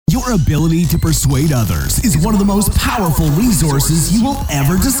Your ability to persuade others is one of the most powerful resources you will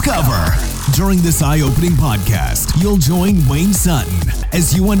ever discover. During this eye-opening podcast, you'll join Wayne Sutton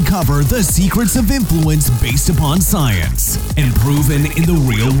as you uncover the secrets of influence based upon science and proven in the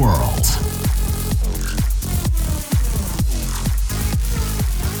real world.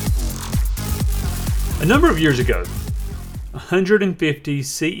 A number of years ago, 150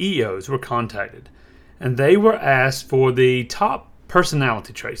 CEOs were contacted, and they were asked for the top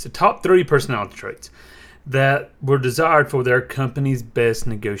personality traits, the top 3 personality traits that were desired for their company's best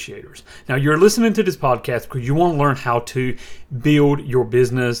negotiators. Now, you're listening to this podcast because you want to learn how to build your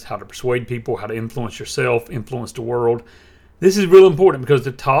business, how to persuade people, how to influence yourself, influence the world. This is real important because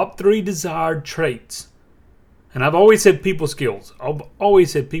the top 3 desired traits, and I've always said people skills. I've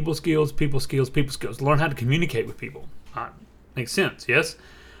always said people skills, people skills, people skills. Learn how to communicate with people. Makes sense, yes?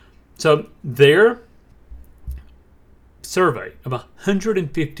 So their survey of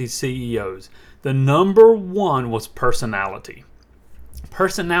 150 CEOs, the number 1 was personality.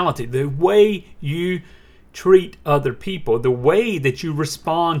 Personality, the way you treat other people, the way that you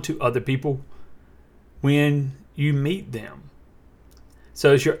respond to other people when you meet them.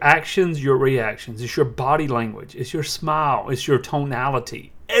 So it's your actions, your reactions, it's your body language, it's your smile, it's your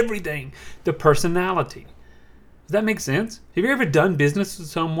tonality, everything, the personality. Does that make sense? Have you ever done business with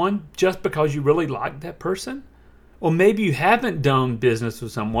someone just because you really like that person? Or maybe you haven't done business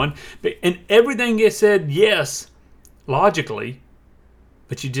with someone, and everything gets said yes, logically,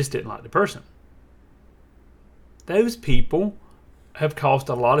 but you just didn't like the person. Those people have cost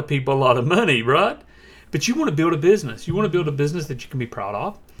a lot of people a lot of money, right? But you want to build a business. You want to build a business that you can be proud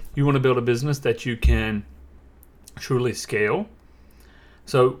of. You want to build a business that you can truly scale.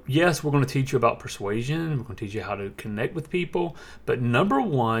 So, yes, we're going to teach you about persuasion. We're going to teach you how to connect with people. But number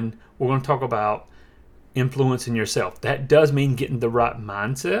 1, we're going to talk about influencing yourself. That does mean getting the right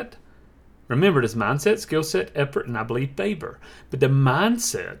mindset. Remember, this mindset, skill set, effort, and I believe favor. But the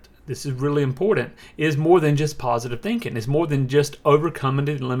mindset, this is really important, is more than just positive thinking. It's more than just overcoming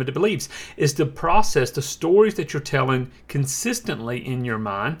the limited beliefs. It's the process, the stories that you're telling consistently in your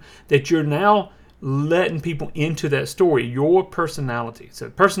mind that you're now letting people into that story, your personality. So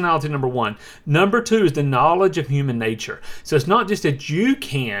personality, number 1. Number 2 is the knowledge of human nature. So it's not just that you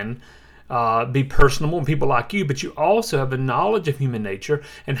can be personable and people like you, but you also have a knowledge of human nature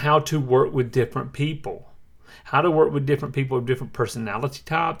and how to work with different people. How to work with different people of different personality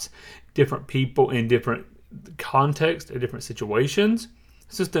types, different people in different contexts, different situations.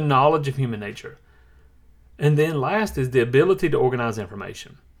 It's just the knowledge of human nature. And then last is the ability to organize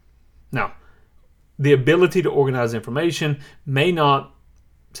information. Now, the ability to organize information may not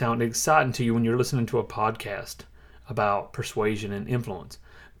sound exciting to you when you're listening to a podcast about persuasion and influence.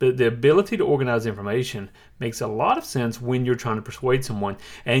 But the ability to organize information makes a lot of sense when you're trying to persuade someone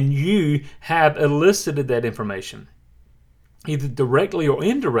and you have elicited that information, either directly or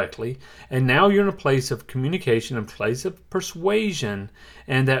indirectly, and now you're in a place of communication, a place of persuasion,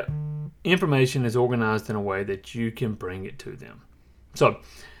 and that information is organized in a way that you can bring it to them. So,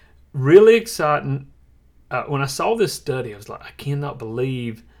 really exciting. When I saw this study, I was like, I cannot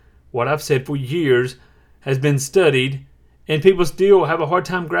believe what I've said for years has been studied, and people still have a hard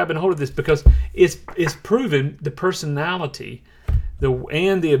time grabbing hold of this because it's proven the personality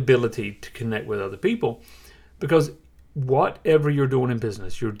and the ability to connect with other people. Because whatever you're doing in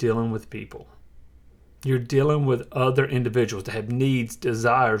business, you're dealing with people. You're dealing with other individuals that have needs,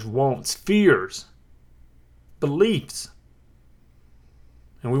 desires, wants, fears, beliefs.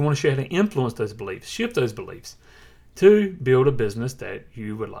 And we want to show you how to influence those beliefs, shift those beliefs to build a business that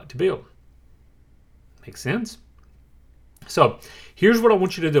you would like to build. Make sense? So here's what I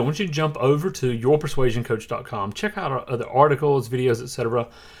want you to do. I want you to jump over to yourpersuasioncoach.com. Check out our other articles, videos, etc.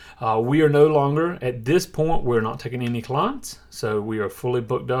 We are no longer, at this point, we're not taking any clients. So we are fully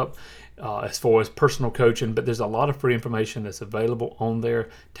booked up as far as personal coaching. But there's a lot of free information that's available on there.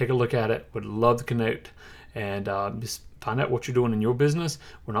 Take a look at it. Would love to connect and just find out what you're doing in your business.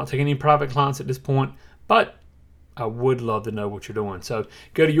 We're not taking any private clients at this point, but I would love to know what you're doing. So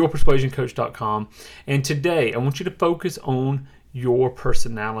go to yourpersuasioncoach.com. And today I want you to focus on your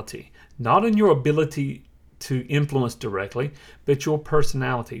personality, not on your ability to influence directly, but your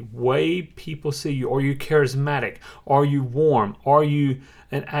personality, way people see you. Are you charismatic? Are you warm? Are you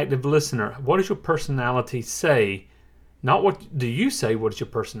an active listener? What does your personality say? Not what do you say, what does your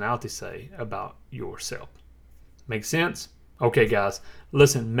personality say about yourself? Make sense? Okay, guys,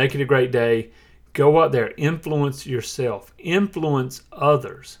 listen, make it a great day. Go out there, influence yourself, influence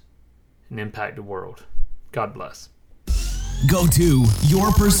others, and impact the world. God bless. Go to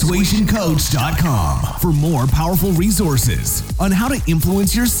yourpersuasioncoach.com for more powerful resources on how to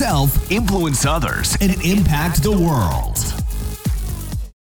influence yourself, influence others, and impact the world.